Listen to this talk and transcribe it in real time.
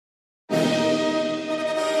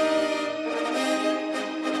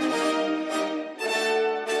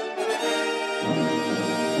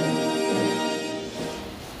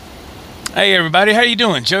Hey everybody, how you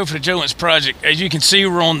doing? Joe for the Joe Wentz Project. As you can see,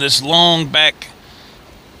 we're on this long back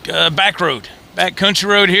country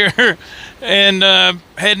road here, and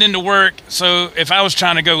heading into work. So if I was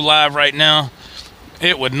trying to go live right now,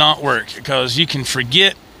 it would not work because you can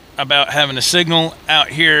forget about having a signal out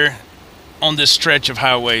here on this stretch of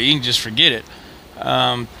highway. You can just forget it.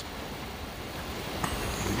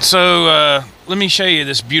 Let me show you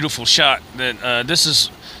this beautiful shot.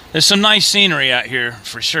 There's some nice scenery out here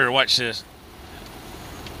for sure. Watch this.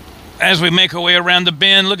 As we make our way around the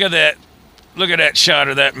bend, look at that. Look at that shot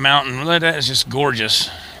of that mountain. That is just gorgeous.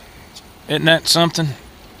 Isn't that something?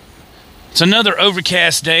 It's another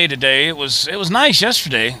overcast day today. It was nice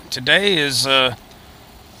yesterday. Today is,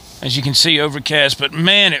 as you can see, overcast. But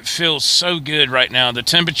man, it feels so good right now. The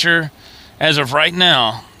temperature, as of right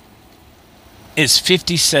now, is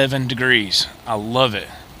 57 degrees. I love it.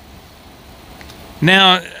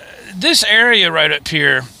 Now, this area right up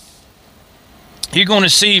here, you're going to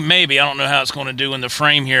see maybe, I don't know how it's going to do in the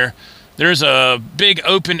frame here, there's a big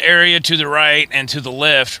open area to the right and to the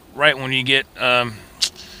left, right when you get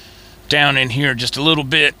down in here just a little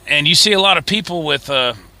bit. And you see a lot of people with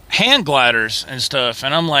hand gliders and stuff.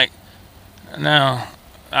 And I'm like, no.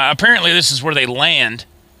 Apparently this is where they land.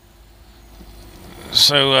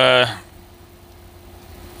 So,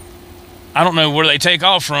 I don't know where they take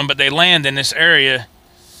off from, but they land in this area.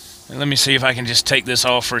 And let me see if I can just take this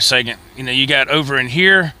off for a second. You know, you got over in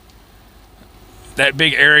here, that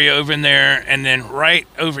big area over in there, and then right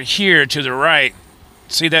over here to the right.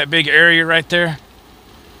 See that big area right there?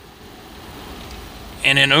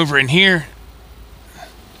 And then over in here,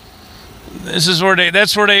 this is where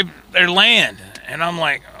that's where they land. And I'm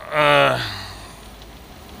like,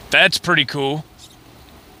 that's pretty cool.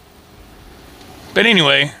 But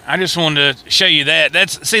anyway, I just wanted to show you that.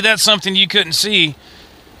 That's something you couldn't see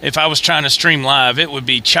if I was trying to stream live. It would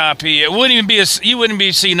be choppy. It wouldn't even be you wouldn't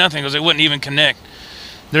be see nothing because it wouldn't even connect.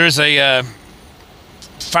 There's a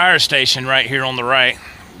fire station right here on the right.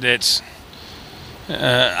 That's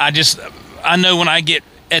I know when I get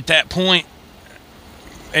at that point,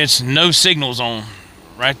 it's no signals on.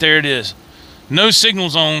 Right there it is. No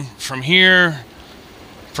signals on from here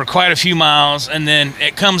for quite a few miles, and then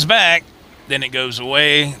it comes back. Then it goes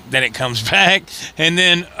away, then it comes back, and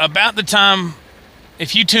then about the time,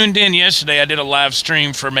 if you tuned in yesterday, I did a live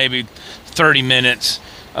stream for maybe 30 minutes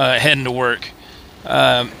heading to work.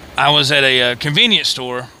 I was at a convenience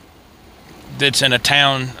store that's in a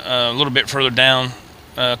town a little bit further down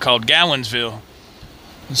called Gallinsville.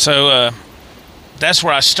 So that's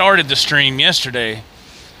where I started the stream yesterday,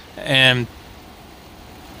 and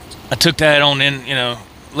I took that on in,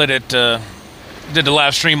 let it... did the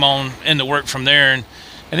live stream on into work from there, and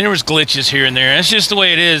there was glitches here and there. It's just the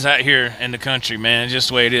way it is out here in the country, man. It's just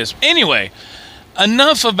the way it is. Anyway,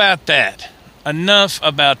 enough about that.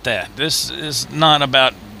 This is not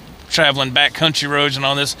about traveling back country roads and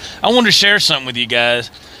all this. I wanted to share something with you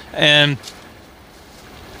guys, and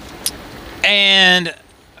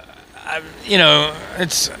I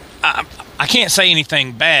can't say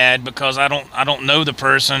anything bad because I don't know the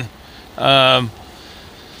person.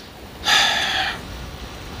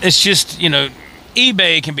 It's just,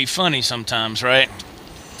 eBay can be funny sometimes, right?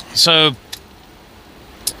 So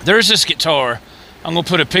there's this guitar. I'm going to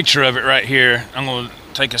put a picture of it right here. I'm going to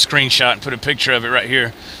take a screenshot and put a picture of it right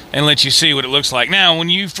here and let you see what it looks like. Now, when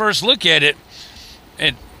you first look at it,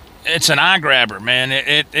 it's an eye grabber, man.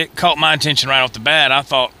 It caught my attention right off the bat. I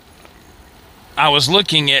thought I was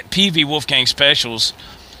looking at PV Wolfgang specials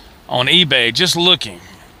on eBay, just looking.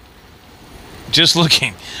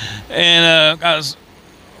 And I was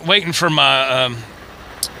waiting for my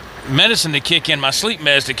medicine to kick in, my sleep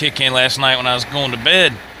meds to kick in last night when I was going to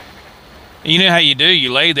bed. And you know how you do.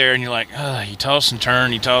 You lay there and you're like, you toss and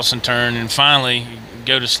turn, and finally you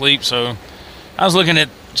go to sleep. So I was looking at,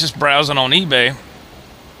 just browsing on eBay,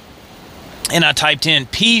 and I typed in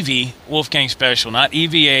PV Wolfgang Special, not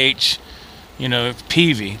EVH,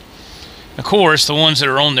 PV. Of course, the ones that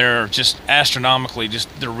are on there are just astronomically,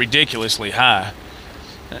 they're ridiculously high.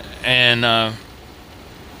 And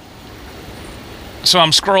so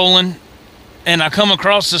I'm scrolling, and I come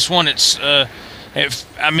across this one.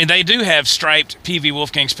 They do have striped PV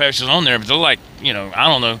Wolfgang specials on there, but they're like, I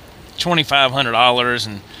don't know, $2,500,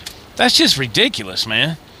 and that's just ridiculous,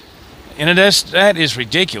 man. And that is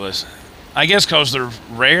ridiculous. I guess because they're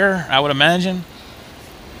rare, I would imagine.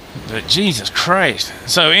 But Jesus Christ.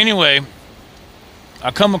 So anyway,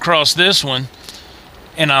 I come across this one,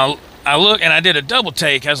 and I look, and I did a double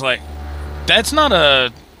take. I was like, that's not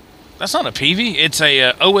a PV. It's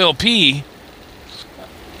a OLP,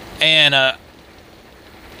 and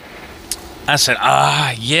I said,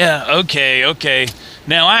 yeah, okay.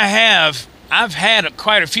 Now I've had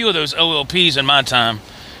quite a few of those OLPs in my time.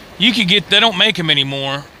 You could get, they don't make them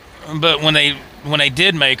anymore, but when they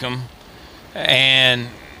did make them, and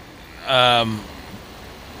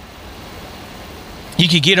you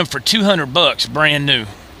could get them for $200 brand new,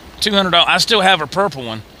 $200. I still have a purple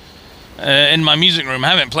one in my music room. I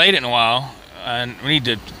haven't played it in a while, and we need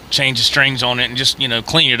to change the strings on it and just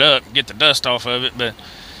clean it up, get the dust off of it. But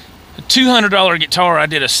a $200 guitar, I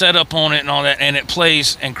did a setup on it and all that, and it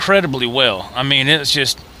plays incredibly well. I mean, it's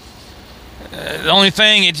just the only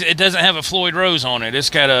thing, it doesn't have a Floyd Rose on it. It's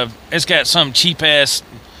got some cheap ass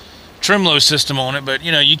tremolo system on it, but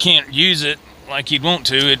you can't use it like you'd want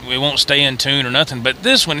to. It won't stay in tune or nothing. But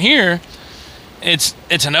this one here, it's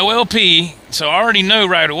an OLP, so I already know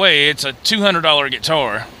right away it's a $200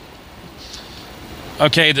 guitar.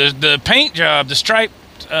 Okay, the paint job, the stripe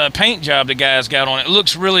paint job the guy's got on it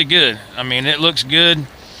looks really good. I mean, it looks good.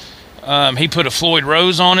 He put a Floyd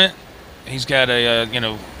Rose on it. He's got a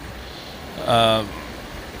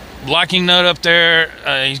Lockingnut up there.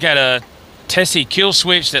 He's got a Tessie kill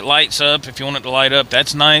switch that lights up if you want it to light up.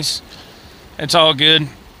 That's nice. It's all good.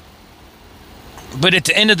 But at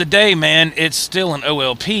the end of the day, man, it's still an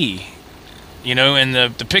OLP, and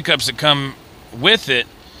the pickups that come with it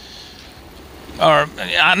are,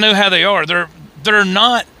 I know how they are. They're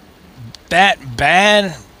not that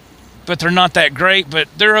bad, but they're not that great, but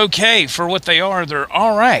they're okay for what they are. They're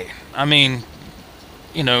all right. I mean,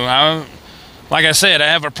 like I said, I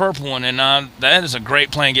have a purple one, and that is a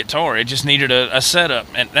great playing guitar. It just needed a setup,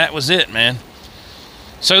 and that was it, man.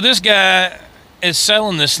 So this guy is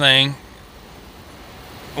selling this thing.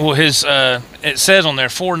 Well, it says on there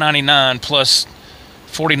 $499 plus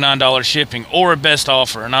 $49 shipping or a best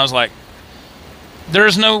offer, and I was like,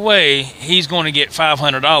 there's no way he's going to get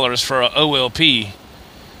 $500 for an OLP.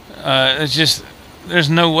 It's just, there's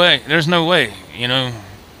no way,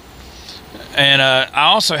 And I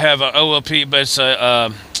also have an OLP, but it's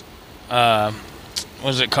what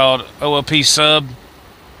is it called? OLP sub,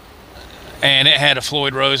 and it had a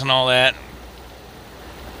Floyd Rose and all that.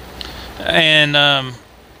 And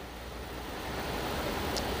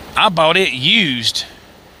I bought it used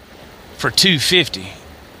for $250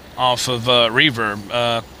 off of Reverb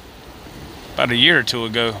about a year or two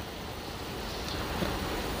ago.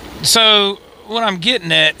 So what I'm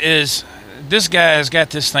getting at is this guy has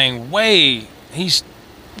got this thing he's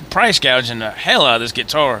price gouging the hell out of this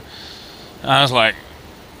guitar. I was like,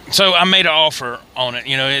 so I made an offer on it.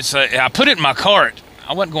 I put it in my cart.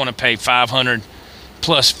 I wasn't going to pay $500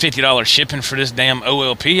 plus $50 shipping for this damn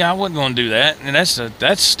OLP. I wasn't going to do that, and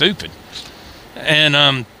that's stupid.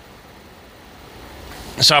 And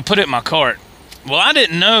so I put it in my cart. Well, I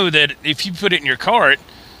didn't know that if you put it in your cart,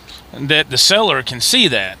 that the seller can see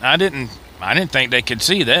that. I didn't think they could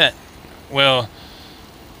see that. Well,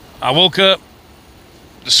 I woke up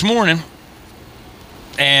this morning,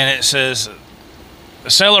 and it says the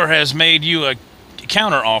seller has made you a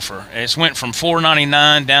counter offer. It's went from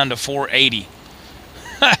 $499 down to $480.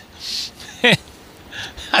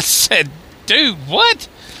 I said, dude, what?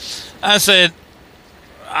 I said,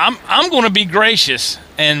 I'm going to be gracious,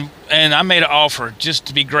 and I made an offer just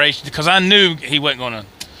to be gracious because I knew he wasn't going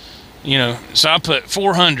to, So I put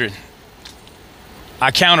 $400.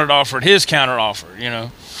 I countered offered his counter offer,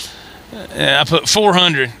 I put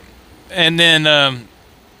 $400, and then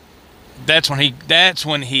that's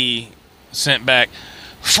when he sent back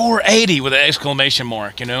 $480 with an exclamation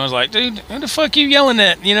mark. I was like, dude, what the fuck you yelling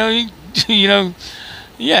at?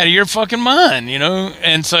 Yeah, you're fucking mine,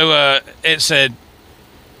 And so it said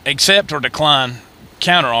accept or decline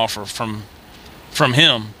counter offer from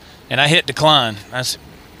him, and I hit decline. I said,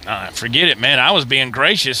 forget it, man. I was being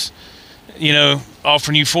gracious,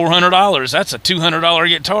 offering you $400. That's a $200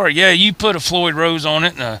 guitar. Yeah, you put a Floyd Rose on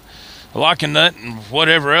it and a Lockingnut and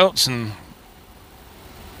whatever else, and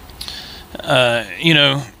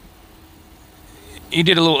he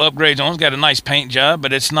did a little upgrades on it. It's got a nice paint job,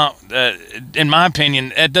 but it's not, in my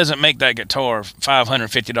opinion, that doesn't make that guitar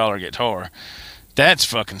 $550 guitar. That's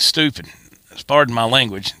fucking stupid. Pardon my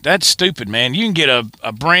language. That's stupid, man. You can get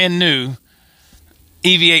a brand new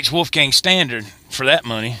EVH Wolfgang Standard for that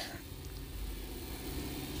money.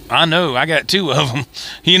 I know. I got two of them,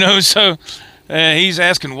 so he's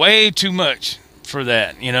asking way too much for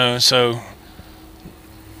that, so...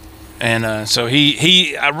 And so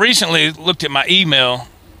I recently looked at my email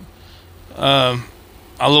a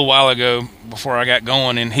little while ago before I got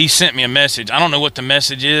going, and he sent me a message. I don't know what the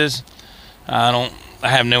message is. I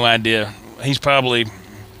have no idea. He's probably,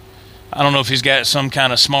 I don't know if he's got some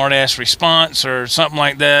kind of smart ass response or something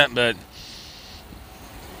like that, but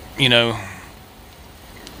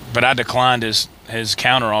but I declined his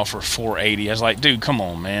counter offer $480. I was like, dude, come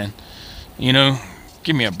on, man. You know,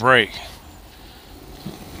 give me a break.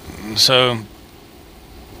 So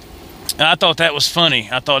I thought that was funny.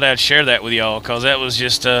 I thought I'd share that with y'all, because that was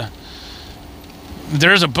just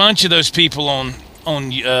there's a bunch of those people on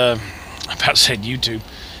I about said YouTube,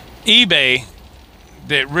 eBay,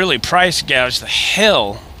 that really price gouge the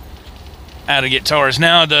hell out of guitars.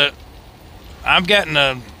 Now I've gotten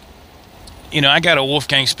I got a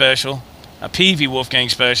Wolfgang special, a PV Wolfgang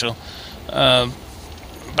special, about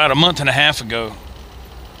a month and a half ago,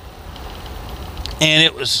 and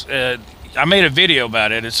it was I made a video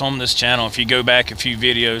about it. It's on this channel. If you go back a few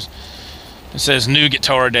videos, it says New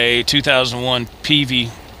Guitar Day 2001 PV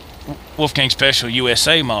Wolfgang Special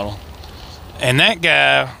USA model. And that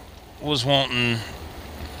guy was wanting,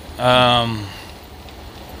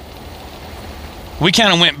 we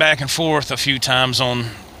kind of went back and forth a few times on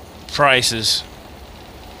prices.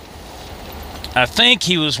 I think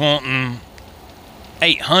he was wanting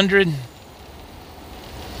 $800,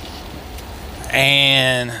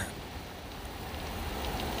 and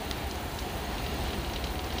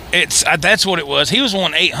that's what it was. He was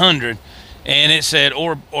wanting $800, and it said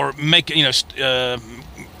or make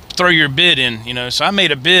throw your bid in, so I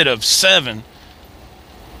made a bid of $7,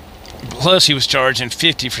 plus he was charging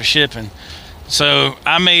 $50 for shipping. So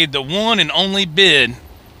I made the one and only bid,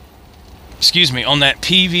 on that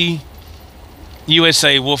PV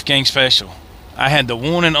USA Wolfgang Special. I had the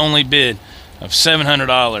one and only bid of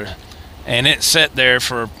 $700, and it sat there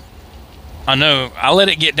for, I know, I let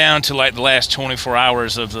it get down to like the last 24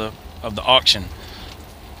 hours of the auction.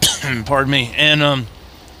 Pardon me. And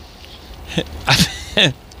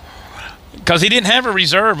because he didn't have a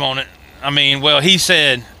reserve on it. I mean, well, he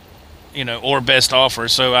said, or best offer.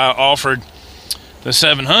 So I offered the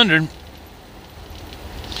 700,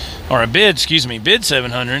 or a bid, bid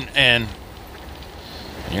 700, and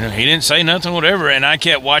he didn't say nothing, whatever. And I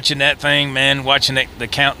kept watching that thing, man, watching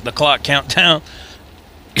the clock count down.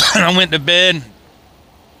 I went to bed,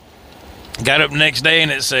 got up the next day, and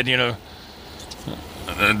it said,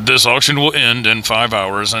 this auction will end in 5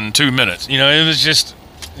 hours and 2 minutes. It was just,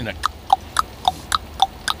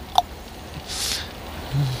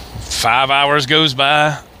 5 hours goes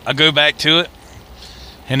by. I go back to it,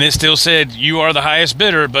 and it still said, you are the highest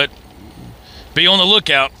bidder, but be on the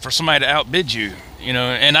lookout for somebody to outbid you.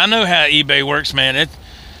 And I know how eBay works, man.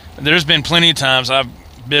 There's been plenty of times I've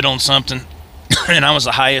bid on something and I was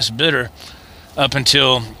the highest bidder up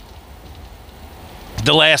until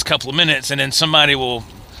the last couple of minutes, and then somebody will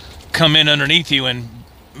come in underneath you and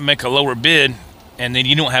make a lower bid, and then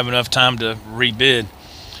you don't have enough time to rebid.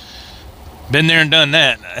 Been there and done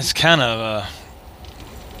that. It's kind of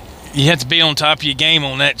you have to be on top of your game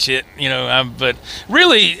on that shit, but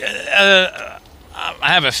really I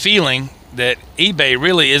have a feeling that eBay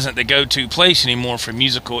really isn't the go-to place anymore for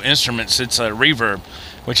musical instruments. It's a Reverb,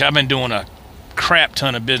 which I've been doing a crap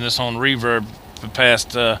ton of business on Reverb the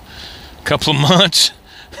past couple of months.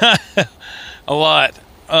 A lot.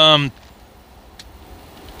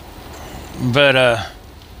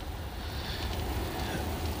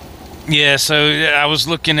 Yeah, so I was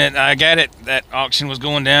looking at, I got it, that auction was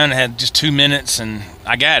going down, it had just 2 minutes, and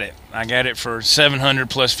I got it for $700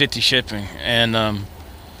 plus 50 shipping. And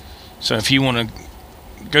so if you want to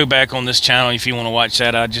go back on this channel, if you want to watch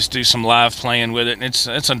that, I just do some live playing with it. And it's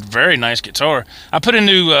a very nice guitar. I put a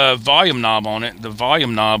new volume knob on it. The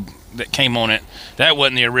volume knob that came on it, that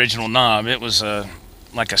wasn't the original knob. It was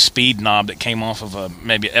like a speed knob that came off of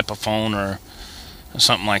maybe an Epiphone or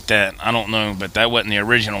something like that. I don't know, but that wasn't the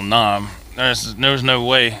original knob. There's no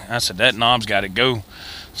way. I said, that knob's got to go.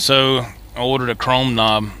 So I ordered a chrome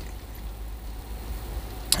knob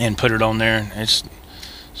and put it on there. It's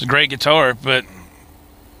a great guitar, but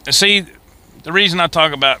see, the reason I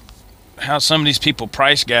talk about how some of these people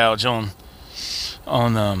price gouge on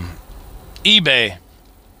eBay,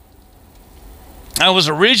 I was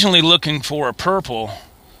originally looking for a purple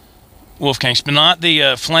Wolfgang, but not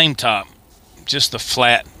the flame top, just the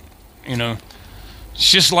flat. It's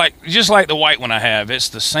just like the white one I have. It's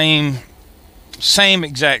the same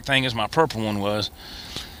exact thing as my purple one was.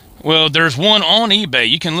 Well, there's one on eBay.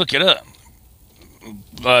 You can look it up.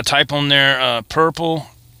 Type on there purple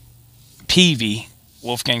PV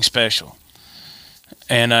Wolfgang Special,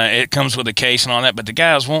 and it comes with a case and all that. But the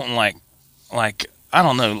guy was wanting like I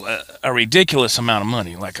don't know, a ridiculous amount of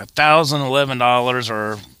money, like $1,011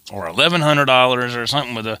 or $1,100 or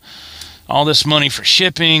something, with all this money for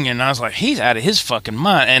shipping. And I was like, he's out of his fucking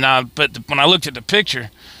mind. But when I looked at the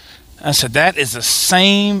picture, I said, that is the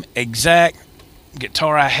same exact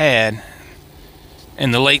guitar I had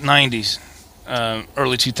in the late 90s.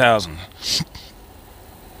 early 2000s.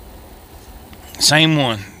 Same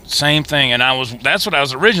one, same thing, and that's what I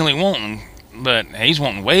was originally wanting, but he's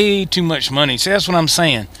wanting way too much money. See, that's what I'm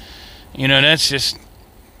saying. You know, that's just,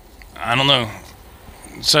 I don't know.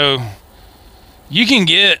 So you can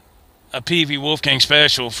get a PV Wolfgang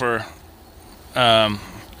special for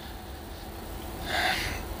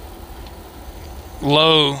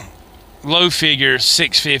low figure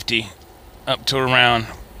 $650 up to around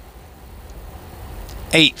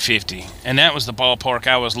 $850, and that was the ballpark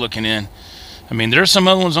I was looking in. I mean, there's some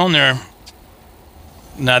other ones on there.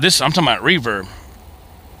 Now this, I'm talking about reverb.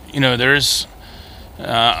 You know, there's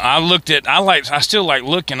I still like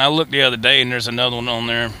looking. I looked the other day and there's another one on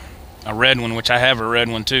there, a red one, which I have a red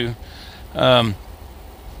one too. But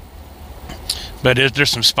there's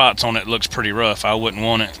some spots on it that looks pretty rough. I wouldn't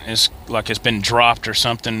want it. It's like it's been dropped or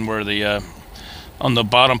something, where the on the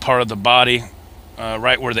bottom part of the body,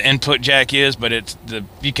 right where the input jack is, but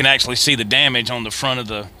you can actually see the damage on the front of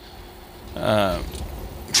the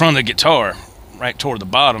guitar, right toward the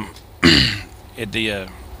bottom.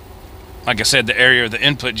 Like I said, the area of the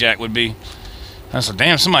input jack would be. I said,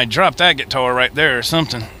 damn, somebody dropped that guitar right there or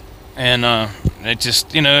something. And it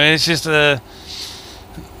just, you know, it's just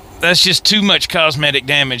that's just too much cosmetic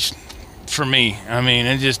damage for me. I mean,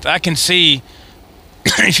 I can see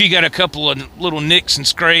if you got a couple of little nicks and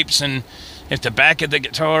scrapes, and if the back of the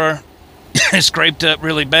guitar is scraped up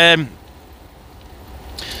really bad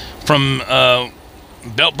from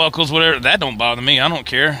belt buckles, whatever, that don't bother me. I don't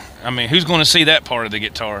care. I mean, who's going to see that part of the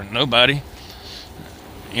guitar? Nobody.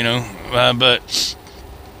 You know, but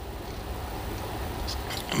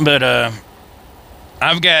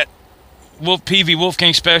I've got PV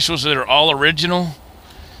Wolfgang specials that are all original,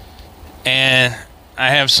 and I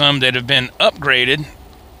have some that have been upgraded,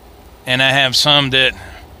 and I have some that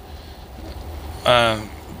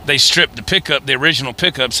they stripped the original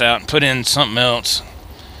pickups out and put in something else,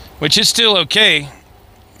 which is still okay,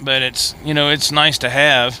 but it's, you know, it's nice to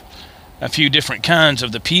have a few different kinds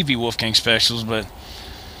of the PV Wolfgang specials. But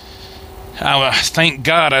thank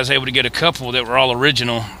God I was able to get a couple that were all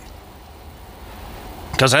original,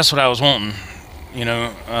 because that's what I was wanting. You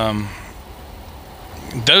know,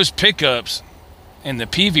 those pickups in the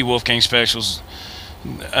PV Wolfgang specials,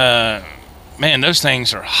 man, those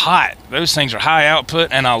things are hot. Those things are high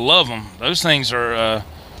output, and I love them. Those things are,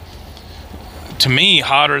 to me,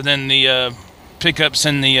 hotter than the pickups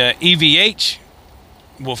in the EVH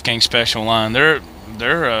Wolfgang special line. They're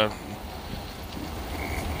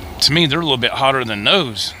to me, they're a little bit hotter than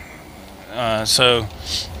those. So,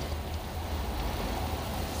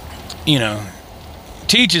 you know,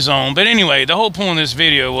 teach his own. But anyway, the whole point of this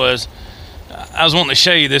video was I was wanting to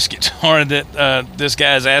show you this guitar that this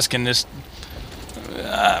guy's asking this.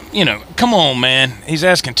 You know, come on, man. He's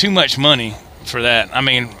asking too much money for that. I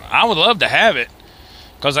mean, I would love to have it,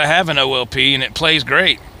 because I have an OLP and it plays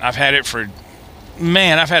great. I've had it for,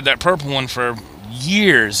 man, I've had that purple one for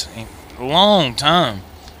years, a long time.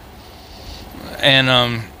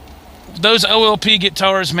 And those OLP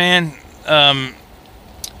guitars, man, I've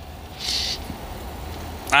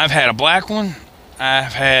had a black one.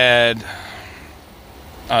 I've had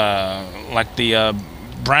like the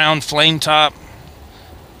brown flame top.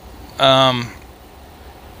 I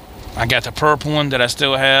got the purple one that I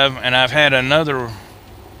still have, and I've had a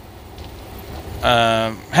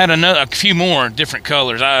few more different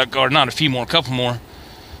colors. Or not a few more, a couple more.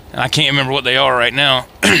 I can't remember what they are right now.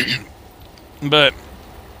 But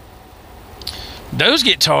those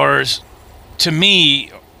guitars, to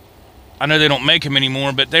me, I know they don't make them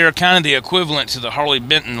anymore, but they are kind of the equivalent to the Harley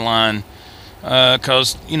Benton line.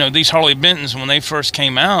 Because, you know, these Harley Bentons, when they first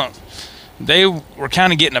came out, they were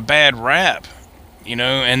kind of getting a bad rap, you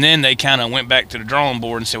know, and then they kind of went back to the drawing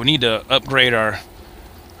board and said, we need to upgrade our,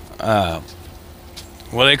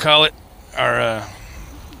 what do they call it? Our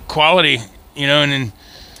quality, you know, and then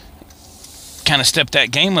kind of step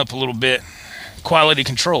that game up a little bit. Quality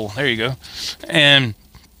control, there you go. And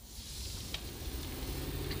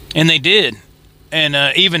they did. And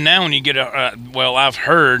even now when you get well, I've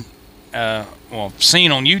heard,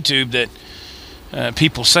 seen on YouTube that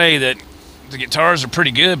people say that the guitars are pretty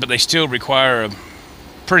good, but they still require a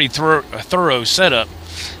pretty thorough setup.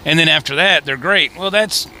 And then after that, they're great. Well,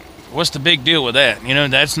 what's the big deal with that? You know,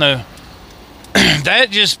 that's no... that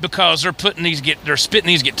just because they're spitting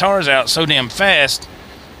these guitars out so damn fast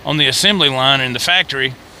on the assembly line in the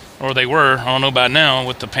factory, or they were, I don't know about now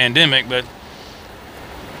with the pandemic, but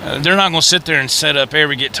they're not going to sit there and set up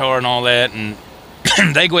every guitar and all that, and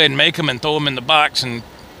they go ahead and make them and throw them in the box and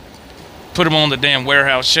put them on the damn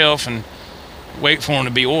warehouse shelf and wait for them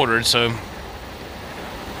to be ordered. So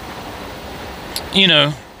you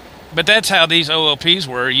know, but that's how these OLPs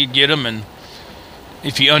were. You'd get them, and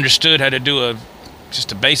if you understood how to do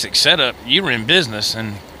just a basic setup, you were in business.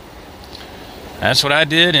 And that's what I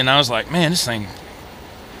did. And I was like, man, this thing,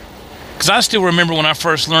 because I still remember when I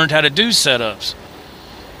first learned how to do setups.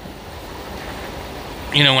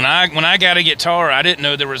 You know, when I got a guitar, I didn't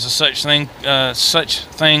know there was a such thing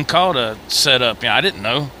called a setup. Yeah, I didn't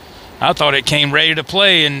know. I thought it came ready to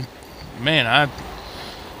play, and man, I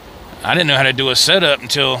didn't know how to do a setup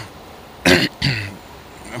until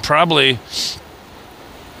probably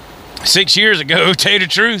 6 years ago. To tell you the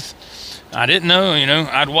truth, I didn't know. You know,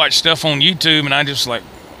 I'd watch stuff on YouTube, and I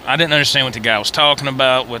didn't understand what the guy was talking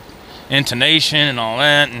about with intonation and all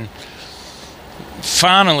that. And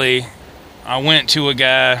finally, I went to a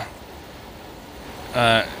guy.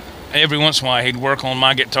 Every once in a while, he'd work on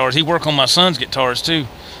my guitars. He'd work on my son's guitars too.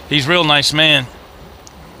 He's a real nice man.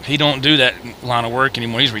 He don't do that line of work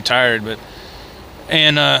anymore. He's retired.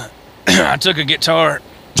 And I took a guitar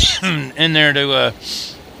in there to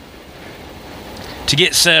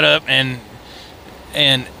get set up, and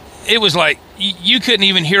it was like you couldn't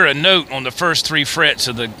even hear a note on the first 3 frets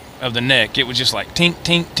of the neck. It was just like tink,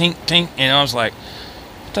 tink, tink, tink, and I was like,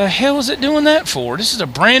 what the hell is it doing that for? This is a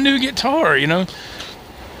brand new guitar, you know.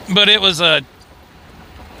 But it was that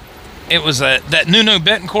Nuno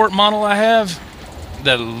Betancourt model I have,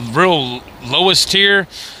 the real lowest tier.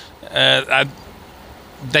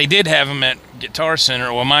 They did have them at Guitar Center,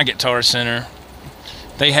 or my Guitar Center.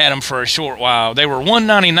 They had them for a short while. They were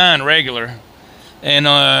 $199 regular, and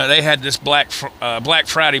they had this Black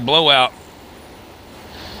Friday blowout.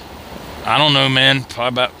 I don't know, man,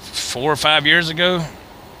 probably about 4 or 5 years ago,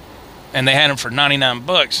 and they had them for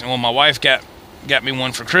 $99. And when my wife got me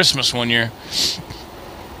one for Christmas one year,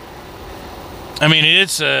 I mean,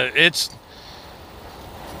 it's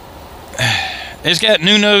got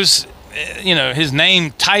Nuno's, you know, his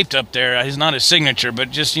name typed up there. He's not his signature,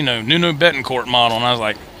 but just, you know, Nuno Betancourt model. And I was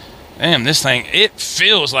like, damn, this thing, it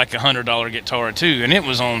feels like $100 guitar too. And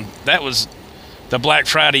that was the Black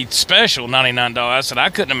Friday special, $99. I said, I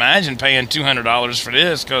couldn't imagine paying $200 for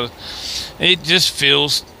this, because it just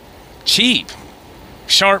feels cheap.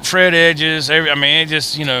 Sharp fret edges, I mean, it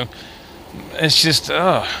just, you know, it's just,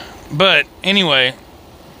 But anyway,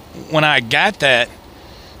 when I got that,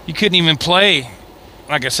 you couldn't even play,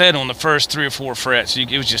 like I said, on the first 3 or 4 frets.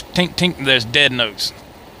 It was just tink, tink, there's dead notes.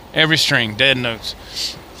 Every string, dead notes.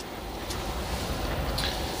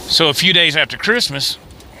 So a few days after Christmas,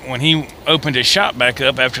 when he opened his shop back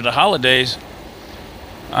up after the holidays,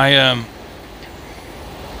 I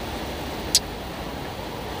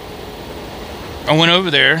went over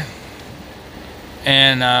there,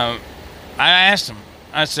 and I asked him.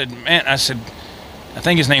 I said, I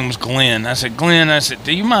think his name was Glenn. I said, Glenn,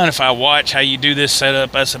 do you mind if I watch how you do this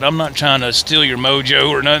setup? I said, I'm not trying to steal your mojo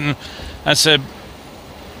or nothing. I said,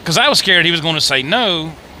 because I was scared he was going to say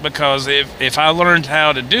no, because if I learned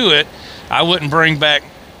how to do it, I wouldn't bring back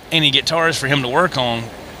any guitars for him to work on,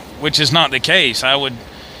 which is not the case.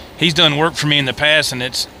 He's done work for me in the past, and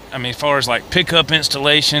as far as like pickup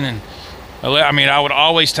installation, and I would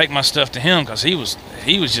always take my stuff to him, because he was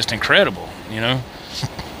just incredible, you know.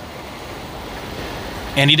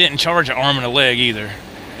 And he didn't charge an arm and a leg either,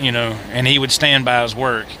 you know, and he would stand by his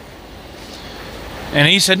work. And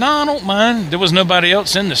he said, no, I don't mind. There was nobody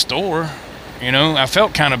else in the store, you know. I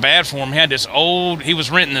felt kind of bad for him. He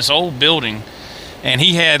was renting this old building, and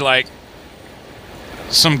he had like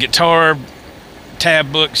some guitar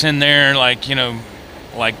tab books in there, like, you know,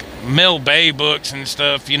 like Mel Bay books and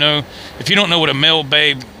stuff, you know. If you don't know what a Mel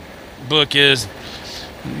Bay book is,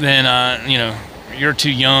 then, you know, you're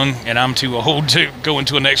too young and I'm too old to go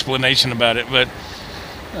into an explanation about it. But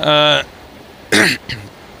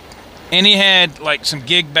and he had like some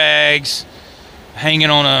gig bags hanging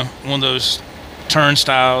on one of those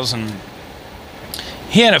turnstiles, and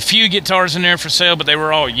he had a few guitars in there for sale, but they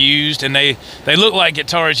were all used, and they look like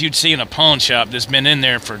guitars you'd see in a pawn shop that's been in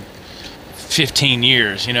there for 15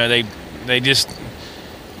 years. You know, they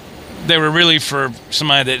were really for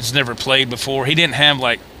somebody that's never played before. He didn't have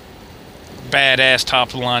like badass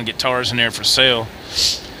top-of-the-line guitars in there for sale.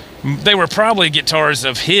 They were probably guitars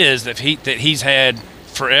of his that he's had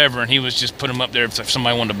forever, and he was just putting them up there if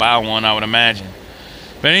somebody wanted to buy one, I would imagine.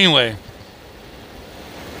 But anyway,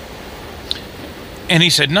 and he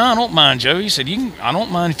said, no, I don't mind, Joe. He said, I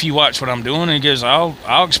don't mind if you watch what I'm doing. And he goes,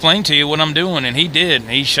 I'll explain to you what I'm doing. And he did.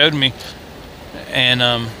 He showed me, and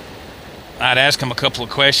I'd ask him a couple of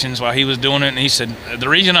questions while he was doing it, and he said, the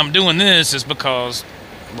reason I'm doing this is because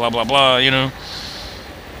blah, blah, blah, you know.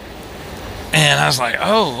 And I was like,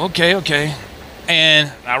 oh, okay.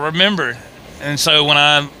 And I remember. And so when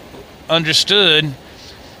I understood,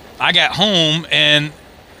 I got home and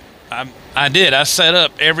I set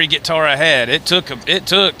up every guitar I had. It took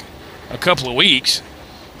a couple of weeks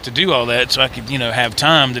to do all that so I could, have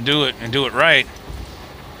time to do it and do it right.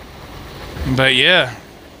 But yeah,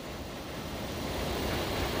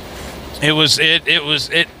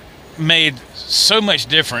 it made so much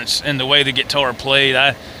difference in the way the guitar played.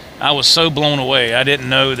 I was so blown away. I didn't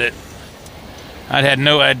know that. I had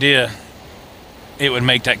no idea it would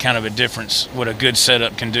make that kind of a difference, what a good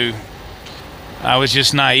setup can do. I was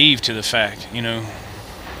just naive to the fact, But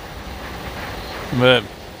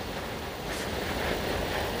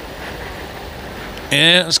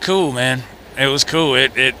yeah, it was cool, man. It was cool.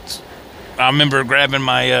 I remember grabbing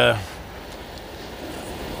my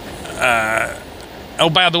oh,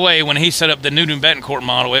 by the way, when he set up the Newton Betancourt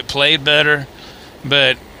model, it played better,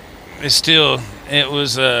 but it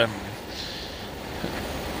was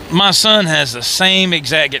my son has the same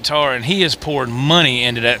exact guitar, and he has poured money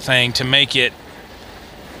into that thing to make it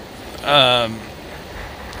a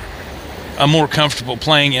more comfortable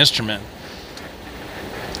playing instrument.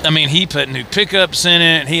 I mean, he put new pickups in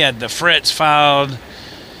it. He had the frets filed.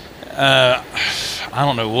 I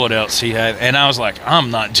don't know what else he had. And I was like, I'm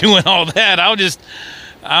not doing all that. I'll just,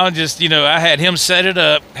 I had him set it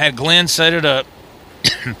up, had Glenn set it up,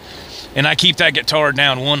 and I keep that guitar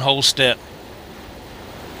down one whole step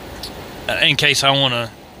in case I want to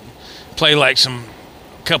play like some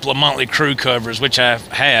couple of Motley Crue covers, which I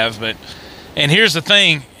have, but. And here's the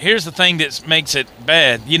thing that makes it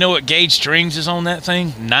bad. You know what gauge strings is on that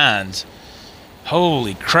thing? 9s.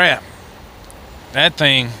 Holy crap. That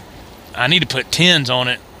thing, I need to put 10s on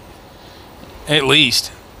it, at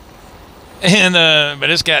least. And but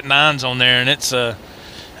it's got 9s on there, and it's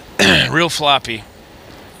real floppy,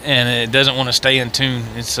 and it doesn't want to stay in tune.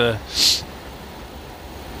 It's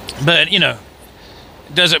but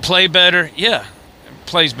does it play better? Yeah, it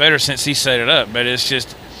plays better since he set it up, but it's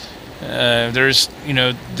just. There's,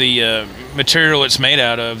 the material it's made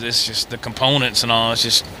out of, it's just the components and all, it's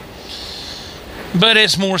just, but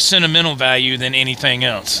it's more sentimental value than anything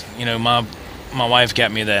else. My wife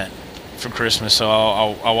got me that for Christmas, so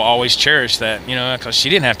I'll always cherish that, because she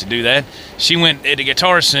didn't have to do that. She went at the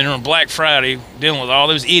Guitar Center on Black Friday dealing with all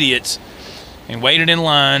those idiots and waited in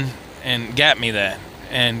line and got me that.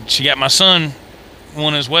 And she got my son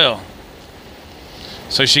one as well.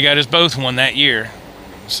 So she got us both one that year.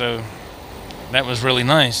 So that was really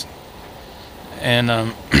nice.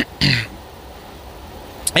 And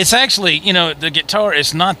it's actually, the guitar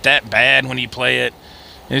is not that bad when you play it.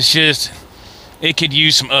 It's just it could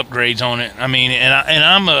use some upgrades on it. I mean,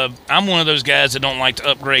 I'm one of those guys that don't like to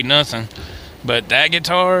upgrade nothing. But that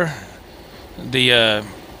guitar, the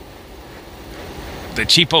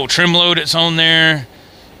cheap old tremolo that's on there,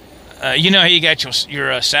 how you got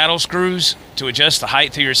your saddle screws to adjust the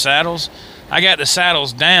height of your saddles. I got the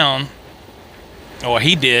saddles down, or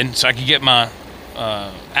he did, so I could get my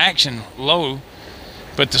action low,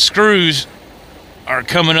 but the screws are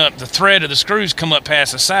coming up, the thread of the screws come up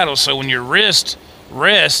past the saddle, so when your wrist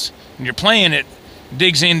rests and you're playing, it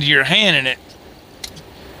digs into your hand, and it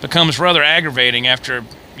becomes rather aggravating after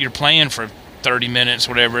you're playing for 30 minutes,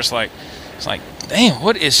 whatever. It's like, damn,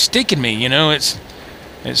 what is sticking me? It's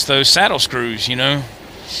those saddle screws,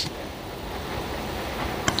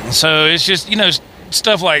 So it's just,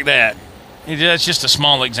 stuff like that. That's just a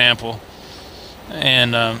small example.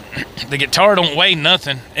 And the guitar don't weigh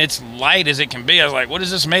nothing. It's light as it can be. I was like, what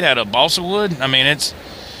is this made out of? Balsa wood? I mean, it's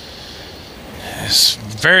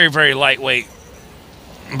very, very lightweight.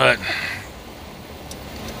 But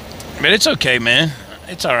it's okay, man.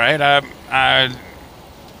 It's all right. I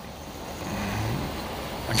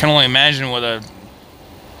can only imagine what a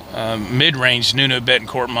mid-range Nuno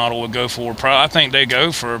Betancourt model would go for. I think they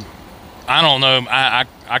go for, I don't know, I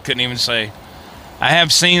couldn't even say. I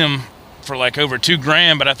have seen them for like over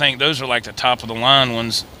 $2,000, but I think those are like the top of the line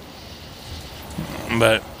ones.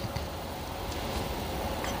 But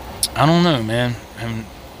I don't know, man. I'm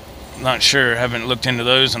not sure. Haven't looked into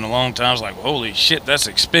those in a long time. I was like, holy shit, that's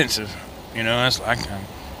expensive. That's like,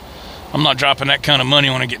 I'm not dropping that kind of money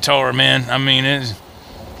on a guitar, man. I mean, it's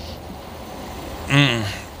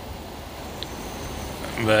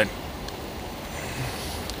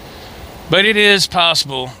But it is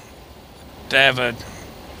possible to have a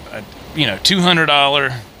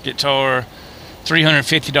 $200 guitar,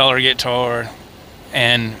 $350 guitar,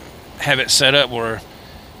 and have it set up where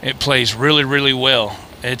it plays really, really well.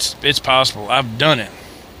 It's possible. I've done it.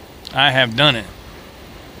 I have done it.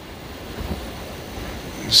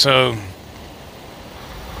 So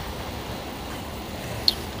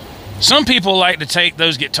some people like to take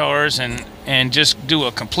those guitars and and just do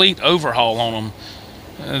a complete overhaul on them.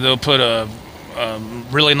 They'll put a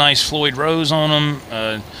really nice Floyd Rose on them,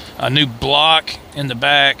 a new block in the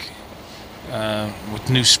back with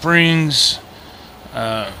new springs,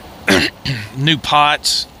 new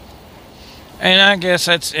pots. And I guess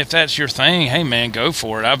if that's your thing, hey man, go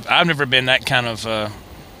for it. I've never been that kind of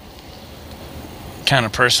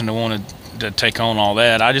person to want to take on all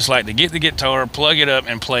that. I just like to get the guitar, plug it up,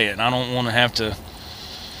 and play it. And I don't want to have to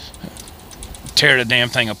tear the damn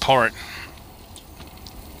thing apart,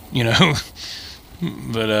 you know.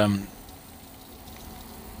 But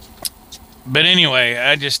anyway,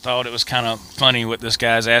 I just thought it was kind of funny what this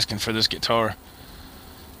guy's asking for this guitar,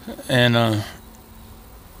 and I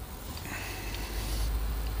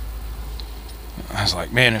was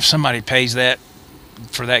like, man, if somebody pays that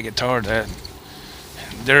for that guitar, that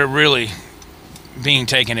they're really being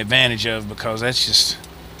taken advantage of, because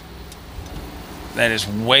that is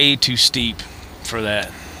way too steep for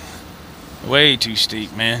that. Way too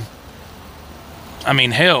steep, man. I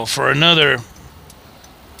mean, hell, for another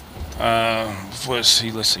let's see,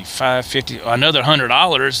 $550, another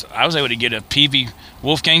 $100, I was able to get a PV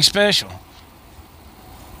Wolfgang special.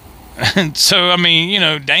 And so, I mean, you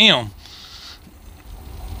know, damn.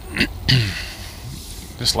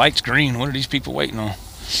 This light's green. What are these people waiting on?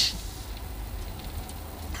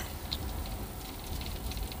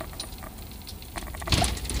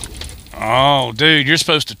 Oh, dude, you're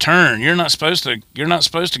supposed to turn. You're not supposed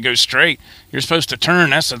to go straight. You're supposed to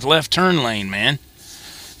turn. That's the left turn lane, man.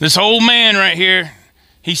 This old man right here,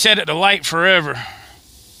 he set it to light forever.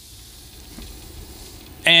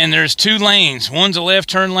 And there's two lanes. One's a left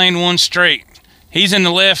turn lane, one's straight. He's in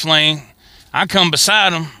the left lane. I come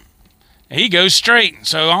beside him. He goes straight.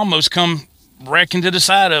 So I almost come wrecking to the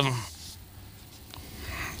side of him.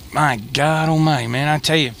 My God almighty, man. I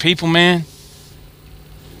tell you, people, man.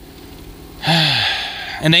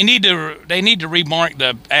 And they need to remark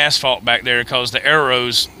the asphalt back there, because the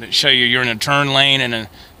arrows that show you're in a turn lane and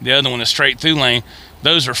the other one a straight through lane,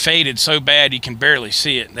 those are faded so bad you can barely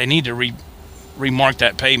see it. They need to remark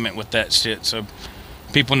that pavement with that shit so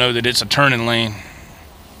people know that it's a turning lane.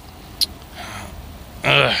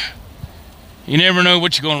 You never know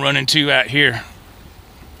what you're going to run into out here.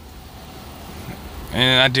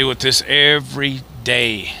 And I deal with this every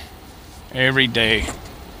day. Every day.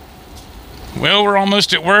 Well, we're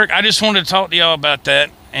almost at work. I just wanted to talk to y'all about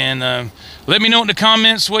that. And let me know in the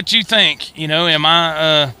comments what you think. You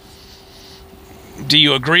know, do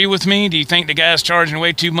you agree with me? Do you think the guy's charging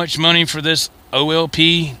way too much money for this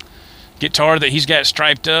OLP guitar that he's got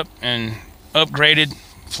striped up and upgraded?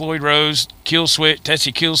 Floyd Rose, kill switch,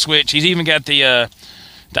 Tessie kill switch. He's even got the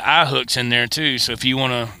eye hooks in there too. So if you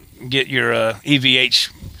want to get your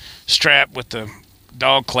EVH strap with the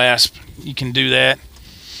dog clasp, you can do that.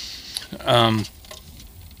 I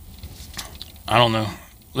don't know.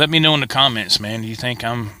 Let me know in the comments, man. Do you think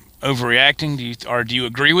I'm overreacting? Do you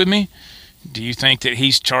agree with me? Do you think that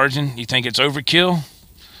he's charging? Do you think it's overkill?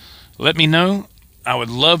 Let me know. I would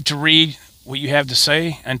love to read what you have to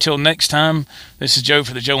say. Until next time, this is Joe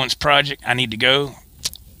for the Joe Wentz Project. I need to go.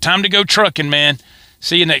 Time to go trucking, man.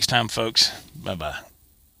 See you next time, folks. Bye-bye.